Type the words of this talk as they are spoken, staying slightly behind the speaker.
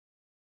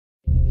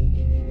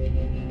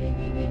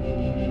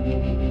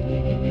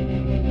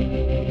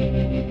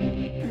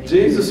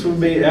Jesus would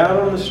be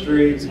out on the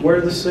streets where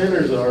the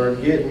sinners are,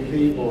 getting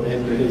people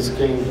into his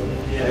kingdom.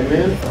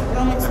 Amen?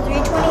 Romans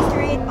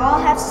 3:23, all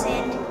have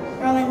sinned.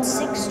 Romans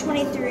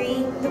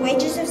 6:23, the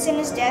wages of sin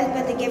is death,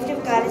 but the gift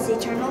of God is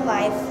eternal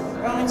life.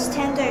 Romans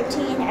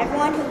 10:13,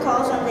 everyone who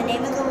calls on the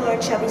name of the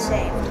Lord shall be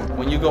saved.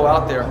 When you go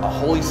out there, a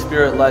Holy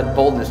Spirit-led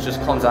boldness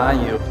just comes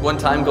on you. One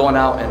time going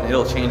out and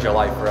it'll change your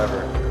life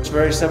forever. It's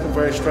very simple,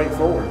 very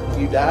straightforward.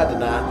 If you died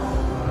tonight,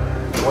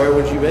 where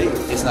would you be?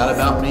 It's not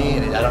about me,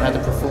 and I don't have to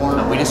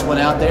perform. We just went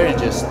out there and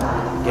just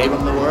gave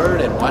them the word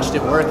and watched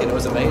it work, and it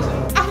was amazing.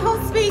 I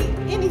don't speak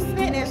any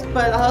Spanish,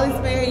 but the Holy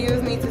Spirit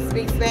used me to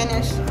speak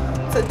Spanish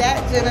to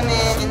that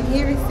gentleman, and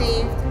he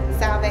received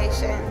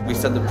salvation. We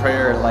said the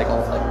prayer like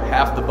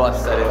half the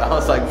bus said it. I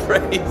was like,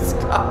 praise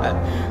God,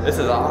 this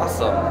is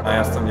awesome. I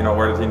asked him,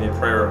 where did he need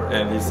prayer?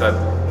 And he said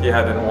he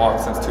hadn't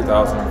walked since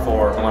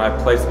 2004. And when I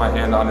placed my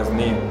hand on his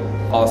knee,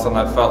 all of a sudden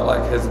I felt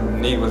like his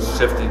knee was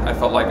shifting. I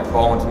felt like a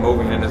bone's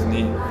moving in his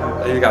knee.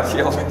 He got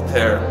healed right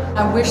there.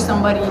 I wish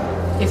somebody,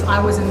 if I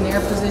was in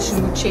their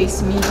position, would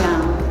chase me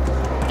down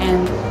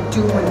and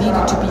do what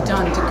needed to be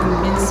done to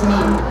convince me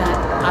that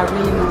I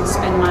really want to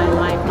spend my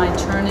life, my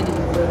eternity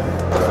with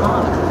the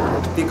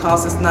Father.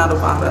 Because it's not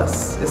about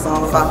us. It's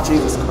all about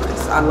Jesus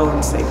Christ, our Lord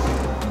and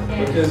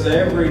Savior. Because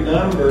every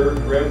number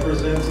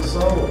represents a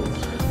soul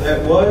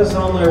that was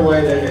on their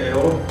way to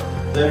hell,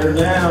 that are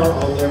now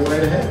on their way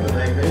to heaven.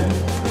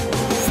 Amen.